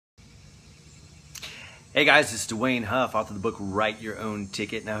Hey guys, it's Dwayne Huff, author of the book Write Your Own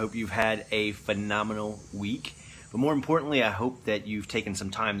Ticket, and I hope you've had a phenomenal week. But more importantly, I hope that you've taken some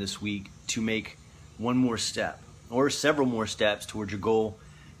time this week to make one more step or several more steps towards your goal,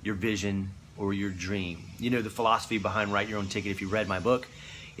 your vision, or your dream. You know the philosophy behind Write Your Own Ticket if you read my book.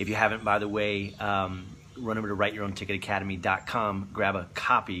 If you haven't, by the way, run over to WriteYourOwnTicketAcademy.com, grab a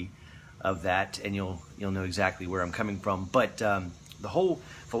copy of that, and you'll know exactly where I'm coming from. But the whole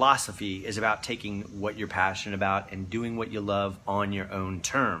philosophy is about taking what you're passionate about and doing what you love on your own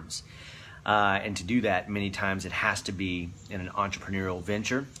terms. And to do that, many times it has to be in an entrepreneurial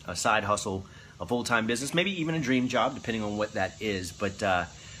venture, a side hustle, a full-time business, maybe even a dream job, depending on what that is. But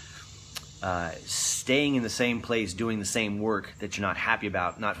staying in the same place, doing the same work that you're not happy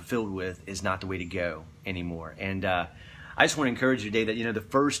about, not fulfilled with, is not the way to go anymore. And I just want to encourage you today that, the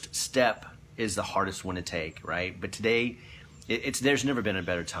first step is the hardest one to take, right? But today, there's never been a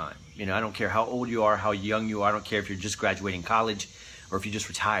better time. I don't care how old you are, how young you are. I don't care if you're just graduating college or if you just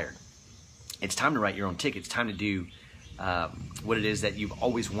retired. It's time to write your own ticket. It's time to do what it is that you've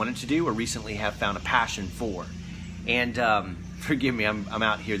always wanted to do or recently have found a passion for. And forgive me, I'm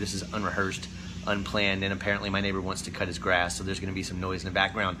out here. This is unrehearsed, unplanned, and apparently my neighbor wants to cut his grass, so there's going to be some noise in the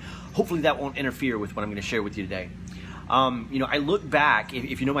background. Hopefully that won't interfere with what I'm going to share with you today. I look back,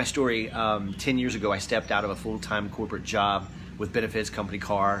 if you know my story, 10 years ago I stepped out of a full-time corporate job with benefits, company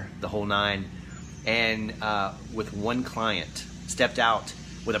car, the whole nine, and with one client, stepped out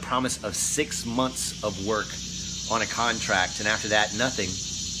with a promise of 6 months of work on a contract, and after that, nothing.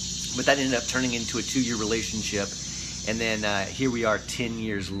 But that ended up turning into a 2-year relationship, and then here we are 10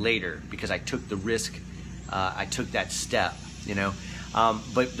 years later because I took the risk, I took that step,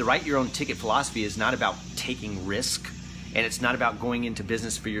 But the Write Your Own Ticket philosophy is not about taking risk, and it's not about going into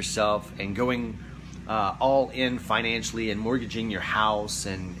business for yourself and going all in financially and mortgaging your house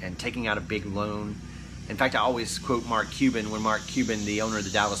and taking out a big loan. In fact, I always quote Mark Cuban when Mark Cuban, the owner of the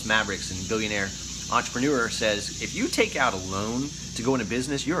Dallas Mavericks and billionaire entrepreneur, says, if you take out a loan to go into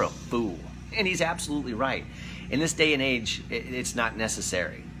business, you're a fool. And he's absolutely right. In this day and age, it's not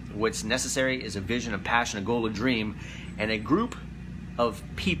necessary. What's necessary is a vision, a passion, a goal, a dream, and a group of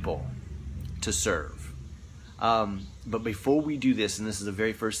people to serve. But before we do this, and this is the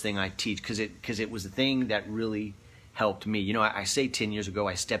very first thing I teach, because it was the thing that really helped me. I say 10 years ago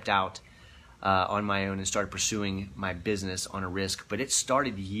I stepped out on my own and started pursuing my business on a risk, but it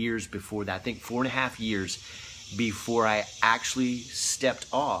started years before that. I think 4.5 years before I actually stepped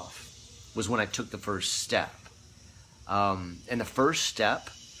off was when I took the first step. And the first step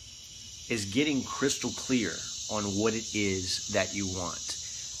is getting crystal clear on what it is that you want.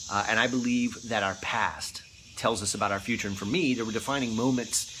 And I believe that our past tells us about our future. And for me, there were defining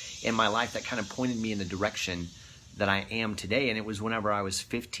moments in my life that kind of pointed me in the direction that I am today. And it was whenever I was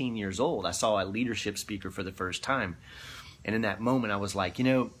 15 years old. I saw a leadership speaker for the first time. And in that moment, I was like, I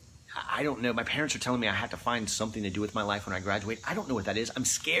don't know. My parents are telling me I have to find something to do with my life when I graduate. I don't know what that is. I'm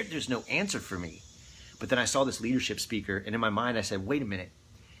scared there's no answer for me. But then I saw this leadership speaker, and in my mind, I said, wait a minute.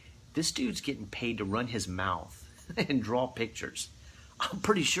 This dude's getting paid to run his mouth and draw pictures. I'm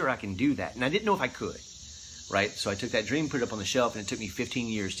pretty sure I can do that. And I didn't know if I could. Right? So I took that dream, put it up on the shelf, and it took me 15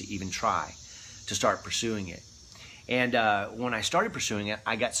 years to even try to start pursuing it. And when I started pursuing it,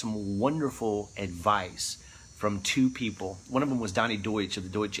 I got some wonderful advice from 2 people. One of them was Donnie Deutsch of the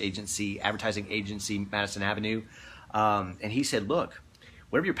Deutsch Agency, advertising agency, Madison Avenue. And he said, look,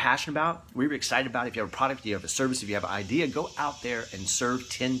 whatever you're passionate about, whatever you're excited about, if you have a product, if you have a service, if you have an idea, go out there and serve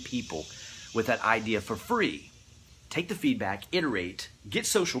 10 people with that idea for free. Take the feedback, iterate, get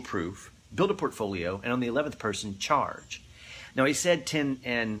social proof, build a portfolio, and on the 11th person, charge. Now, he said 10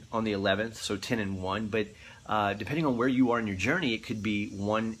 and on the 11th, so 10 and 1, but depending on where you are in your journey, it could be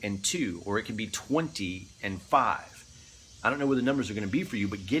 1 and 2, or it could be 20 and 5. I don't know what the numbers are going to be for you,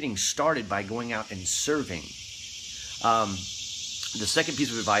 but getting started by going out and serving. The second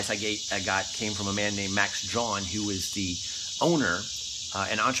piece of advice I got came from a man named Max John, who is the owner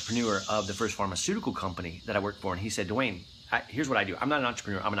and entrepreneur of the first pharmaceutical company that I worked for. And he said, Dwayne, here's what I do. I'm not an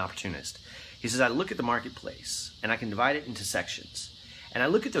entrepreneur. I'm an opportunist. He says, I look at the marketplace and I can divide it into sections. And I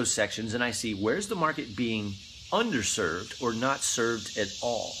look at those sections and I see where's the market being underserved or not served at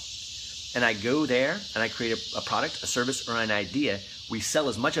all. And I go there and I create a product, a service, or an idea. We sell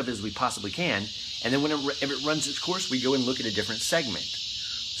as much of it as we possibly can. And then if it runs its course, we go and look at a different segment.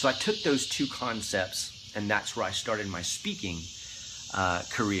 So I took those 2 concepts, and that's where I started my speaking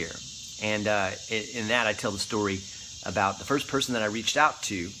career. And in that, I tell the story about the first person that I reached out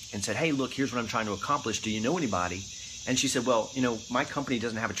to and said, hey, look, here's what I'm trying to accomplish. Do you know anybody? And she said, well, my company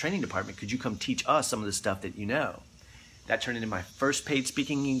doesn't have a training department. Could you come teach us some of the stuff that you know? That turned into my first paid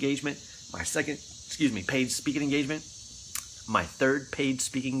speaking engagement, my second paid speaking engagement, my third paid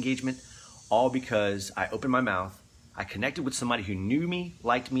speaking engagement, all because I opened my mouth, I connected with somebody who knew me,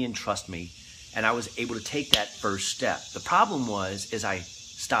 liked me, and trusted me, and I was able to take that first step. The problem is I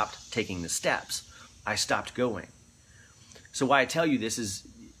stopped taking the steps. I stopped going. So why I tell you this is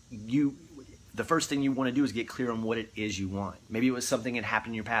the first thing you want to do is get clear on what it is you want. Maybe it was something that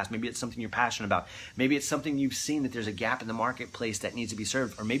happened in your past. Maybe it's something you're passionate about. Maybe it's something you've seen that there's a gap in the marketplace that needs to be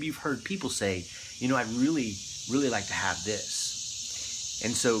served. Or maybe you've heard people say, I'd really, really like to have this.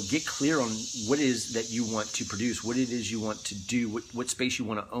 And so get clear on what it is that you want to produce, what it is you want to do, what space you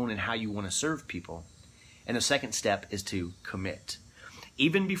want to own, and how you want to serve people. And the second step is to commit.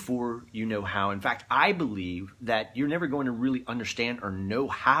 Even before you know how. In fact, I believe that you're never going to really understand or know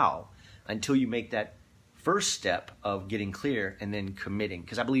how until you make that first step of getting clear and then committing.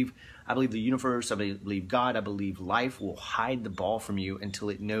 Because I believe the universe, I believe God, I believe life will hide the ball from you until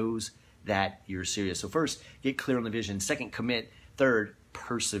it knows that you're serious. So first, get clear on the vision. Second, commit. Third,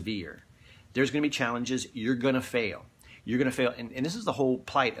 persevere. There's going to be challenges. You're going to fail. You're going to fail. And this is the whole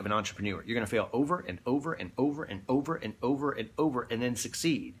plight of an entrepreneur. You're going to fail over and over and over and over and over and over and then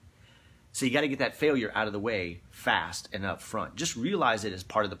succeed. So you got to get that failure out of the way fast and up front. Just realize it as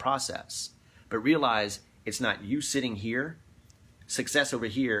part of the process. But realize it's not you sitting here, success over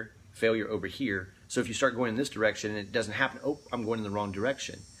here, failure over here. So if you start going in this direction and it doesn't happen, I'm going in the wrong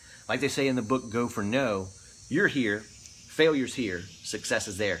direction. Like they say in the book, Go for No, you're here, failure's here, success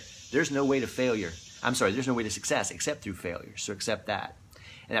is there. There's no way to there's no way to success except through failure. So accept that.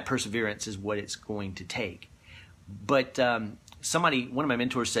 And that perseverance is what it's going to take. But one of my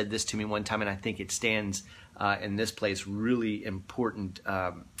mentors said this to me one time, and I think it stands in this place really important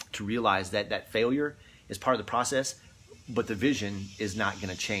to realize that failure is part of the process, but the vision is not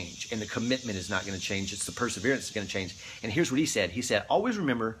going to change, and the commitment is not going to change. It's the perseverance that's going to change. And here's what he said. He said, always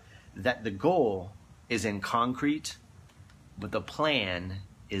remember that the goal is in concrete, but the plan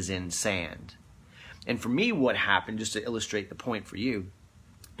is in sand. And for me, what happened, just to illustrate the point for you,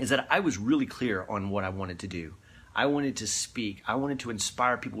 is that I was really clear on what I wanted to do. I wanted to speak. I wanted to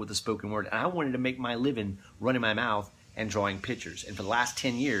inspire people with the spoken word. And I wanted to make my living running my mouth and drawing pictures. And for the last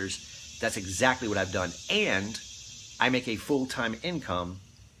 10 years, that's exactly what I've done. And I make a full-time income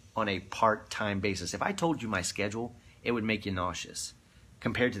on a part-time basis. If I told you my schedule, it would make you nauseous.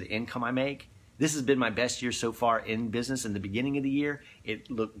 Compared to the income I make, this has been my best year so far in business. In the beginning of the year,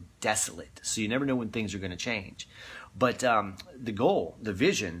 it looked desolate. So you never know when things are going to change. But the goal, the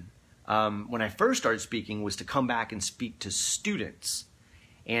vision, when I first started speaking was to come back and speak to students.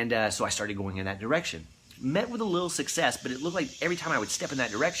 And so I started going in that direction. Met with a little success, but it looked like every time I would step in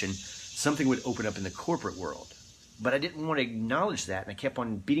that direction, something would open up in the corporate world. But I didn't want to acknowledge that, and I kept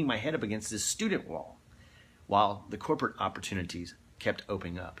on beating my head up against this student wall while the corporate opportunities kept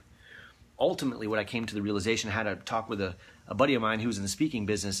opening up. Ultimately, what I came to the realization, I had a talk with a buddy of mine who was in the speaking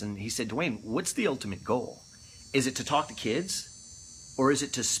business, and he said, Dwayne, what's the ultimate goal? Is it to talk to kids, or is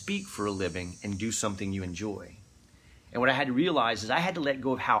it to speak for a living and do something you enjoy? And what I had to realize is I had to let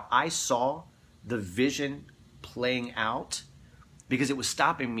go of how I saw the vision playing out, because it was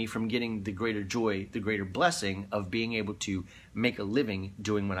stopping me from getting the greater joy, the greater blessing of being able to make a living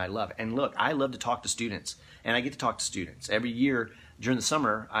doing what I love. And look, I love to talk to students, and I get to talk to students. Every year during the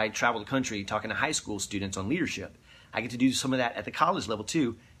summer, I travel the country talking to high school students on leadership. I get to do some of that at the college level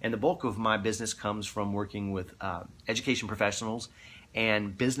too, and the bulk of my business comes from working with education professionals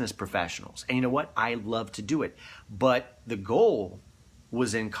and business professionals. And you know what? I love to do it. But the goal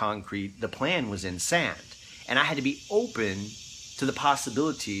was in concrete, the plan was in sand. And I had to be open to the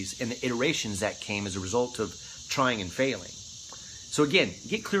possibilities and the iterations that came as a result of trying and failing. So again,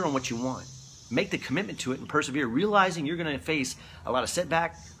 get clear on what you want. Make the commitment to it and persevere, realizing you're going to face a lot of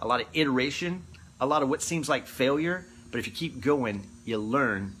setback, a lot of iteration, a lot of what seems like failure. But if you keep going, you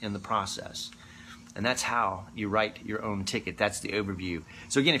learn in the process. And that's how you write your own ticket. That's the overview.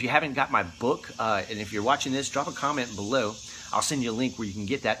 So again, if you haven't got my book, and if you're watching this, drop a comment below. I'll send you a link where you can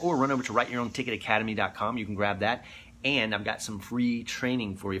get that, or run over to writeyourownticketacademy.com. You can grab that. And I've got some free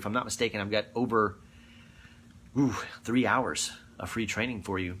training for you. If I'm not mistaken, I've got over 3 hours of free training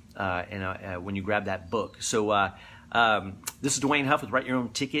for you when you grab that book. So this is Dwayne Huff with Write Your Own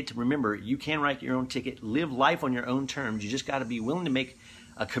Ticket. Remember, you can write your own ticket. Live life on your own terms. You just got to be willing to make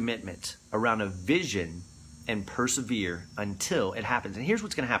a commitment around a vision and persevere until it happens. And here's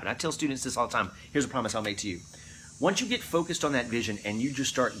what's going to happen. I tell students this all the time. Here's a promise I'll make to you. Once you get focused on that vision and you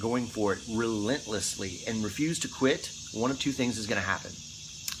just start going for it relentlessly and refuse to quit, one of two things is going to happen.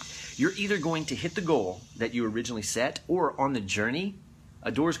 You're either going to hit the goal that you originally set, or on the journey,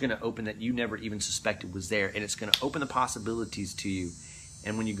 a door is going to open that you never even suspected was there, and it's going to open the possibilities to you.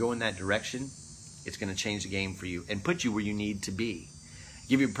 And when you go in that direction, it's going to change the game for you and put you where you need to be.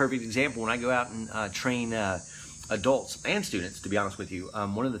 Give you a perfect example. When I go out and train adults and students, to be honest with you,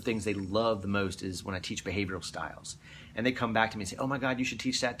 one of the things they love the most is when I teach behavioral styles. And they come back to me and say, oh my God, you should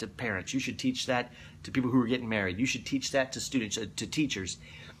teach that to parents. You should teach that to people who are getting married. You should teach that to students, to teachers.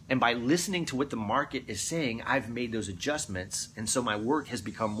 And by listening to what the market is saying, I've made those adjustments. And so my work has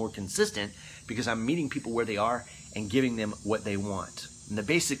become more consistent because I'm meeting people where they are and giving them what they want. And the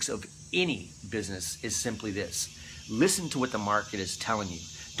basics of any business is simply this. Listen to what the market is telling you.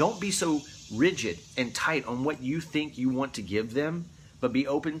 Don't be so rigid and tight on what you think you want to give them, but be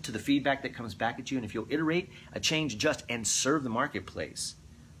open to the feedback that comes back at you. And if you'll iterate, change, adjust, and serve the marketplace,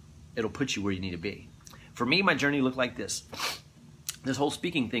 it'll put you where you need to be. For me, my journey looked like this. This whole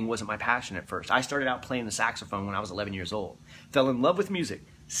speaking thing wasn't my passion at first. I started out playing the saxophone when I was 11 years old. Fell in love with music,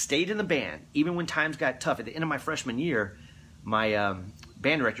 stayed in the band, even when times got tough. At the end of my freshman year, my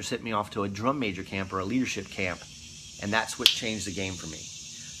band director sent me off to a drum major camp or a leadership camp, and that's what changed the game for me.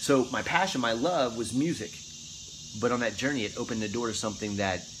 So my passion, my love was music. But on that journey, it opened the door to something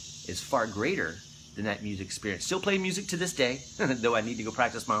that is far greater than that music experience. Still play music to this day, though I need to go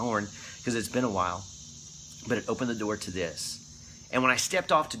practice my horn because it's been a while. But it opened the door to this. And when I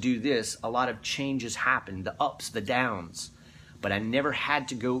stepped off to do this, a lot of changes happened, the ups, the downs. But I never had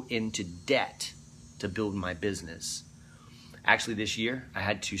to go into debt to build my business. Actually, this year, I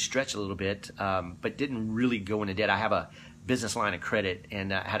had to stretch a little bit, but didn't really go into debt. I have a business line of credit,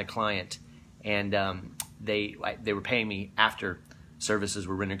 and I had a client, and they were paying me after services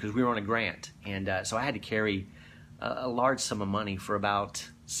were rendered because we were on a grant. And so I had to carry a large sum of money for about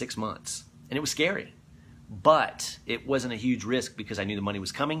 6 months. And it was scary. But it wasn't a huge risk because I knew the money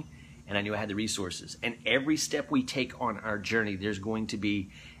was coming and I knew I had the resources. And every step we take on our journey, there's going to be,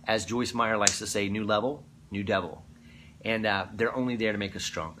 as Joyce Meyer likes to say, new level, new devil. And they're only there to make us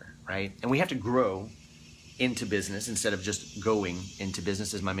stronger, right? And we have to grow into business instead of just going into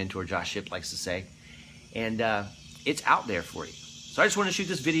business, as my mentor Josh Shipp likes to say. And it's out there for you. So I just want to shoot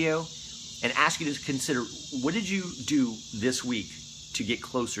this video and ask you to consider, what did you do this week to get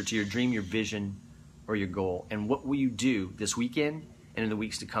closer to your dream, your vision, or your goal? And what will you do this weekend and in the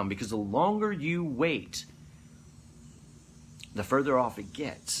weeks to come? Because the longer you wait, the further off it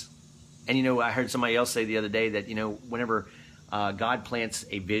gets. And you know, I heard somebody else say the other day that, you know, whenever God plants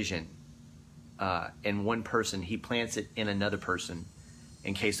a vision in one person, he plants it in another person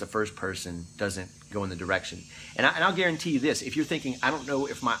in case the first person doesn't go in the direction. And I'll guarantee you this, if you're thinking, I don't know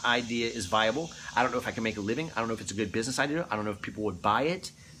if my idea is viable, I don't know if I can make a living, I don't know if it's a good business idea, I don't know if people would buy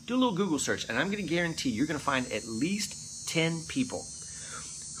it, do a little Google search, and I'm going to guarantee you're going to find at least 10 people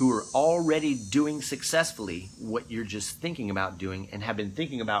who are already doing successfully what you're just thinking about doing and have been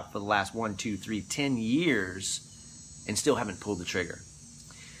thinking about for the last 1, 2, 3, 10 years and still haven't pulled the trigger.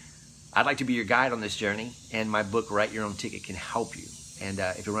 I'd like to be your guide on this journey, and my book, Write Your Own Ticket, can help you. And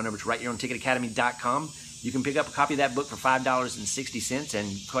if you run over to WriteYourOwnTicketAcademy.com, you can pick up a copy of that book for $5.60.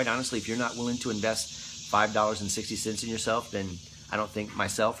 And quite honestly, if you're not willing to invest $5.60 in yourself, then I don't think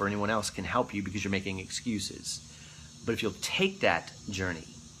myself or anyone else can help you because you're making excuses. But if you'll take that journey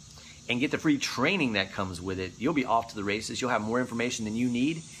and get the free training that comes with it, you'll be off to the races. You'll have more information than you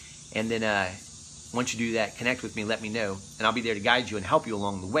need. And then once you do that, connect with me, let me know. And I'll be there to guide you and help you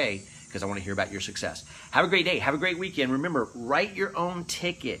along the way because I want to hear about your success. Have a great day. Have a great weekend. Remember, write your own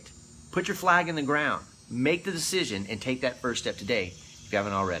ticket. Put your flag in the ground. Make the decision and take that first step today if you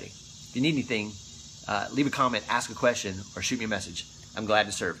haven't already. If you need anything, leave a comment, ask a question, or shoot me a message. I'm glad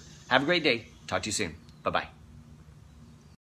to serve. Have a great day. Talk to you soon. Bye-bye.